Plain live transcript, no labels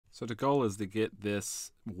So the goal is to get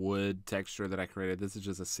this wood texture that I created. This is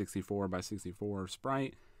just a 64 by 64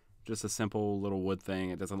 sprite. Just a simple little wood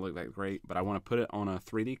thing. It doesn't look that great, but I want to put it on a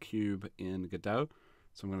 3D cube in Godot.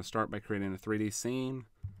 So I'm going to start by creating a 3D scene,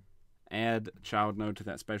 add child node to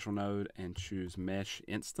that spatial node, and choose mesh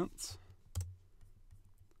instance.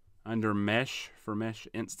 Under mesh, for mesh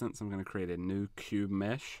instance, I'm going to create a new cube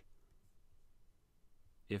mesh.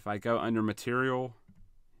 If I go under material,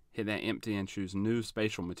 hit that empty and choose new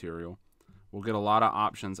spatial material, we'll get a lot of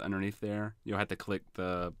options underneath there. You'll have to click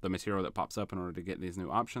the material that pops up in order to get these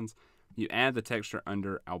new options. You add the texture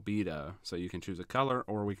under albedo, so you can choose a color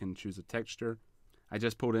or we can choose a texture. I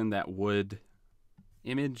just pulled in that wood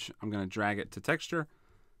image. I'm going to drag it to texture.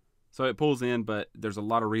 So it pulls in, but there's a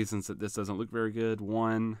lot of reasons that this doesn't look very good.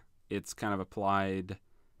 One, it's kind of applied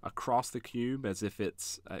across the cube as if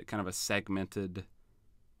it's kind of a segmented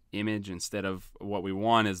image instead of what we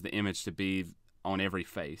want is the image to be on every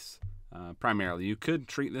face. Primarily, you could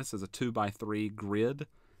treat this as a 2x3 grid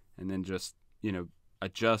and then just,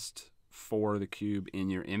 adjust for the cube in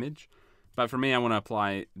your image. But for me, I want to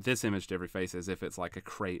apply this image to every face as if it's like a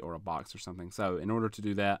crate or a box or something. So in order to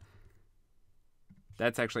do that,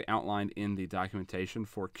 that's actually outlined in the documentation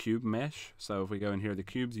for cube mesh. So if we go in here, the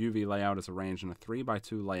cube's UV layout is arranged in a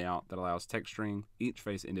 3x2 layout that allows texturing each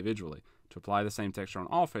face individually. To apply the same texture on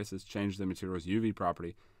all faces, change the material's UV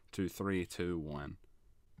property to 3, 2, 1.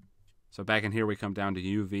 So back in here, we come down to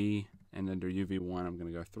UV, and under UV1, I'm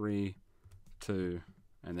going to go 3, 2,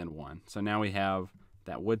 and then 1. So now we have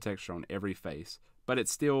that wood texture on every face, but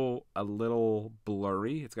it's still a little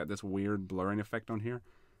blurry. It's got this weird blurring effect on here.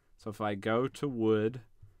 So if I go to wood,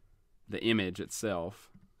 the image itself,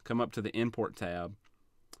 come up to the import tab,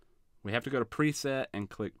 we have to go to preset and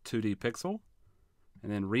click 2D pixel,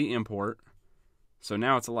 and then re-import. So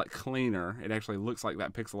now it's a lot cleaner. It actually looks like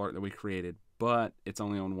that pixel art that we created, but it's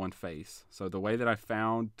only on one face. So the way that I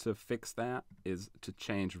found to fix that is to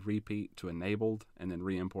change repeat to enabled and then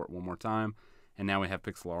re-import one more time. And now we have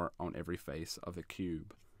pixel art on every face of the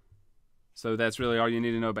cube. So that's really all you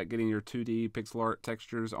need to know about getting your 2D pixel art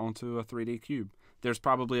textures onto a 3D cube. There's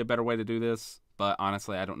probably a better way to do this, but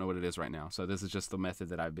honestly, I don't know what it is right now. So this is just the method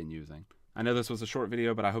that I've been using. I know this was a short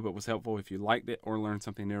video, but I hope it was helpful. If you liked it or learned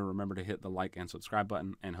something new, remember to hit the like and subscribe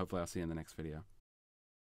button, and hopefully I'll see you in the next video.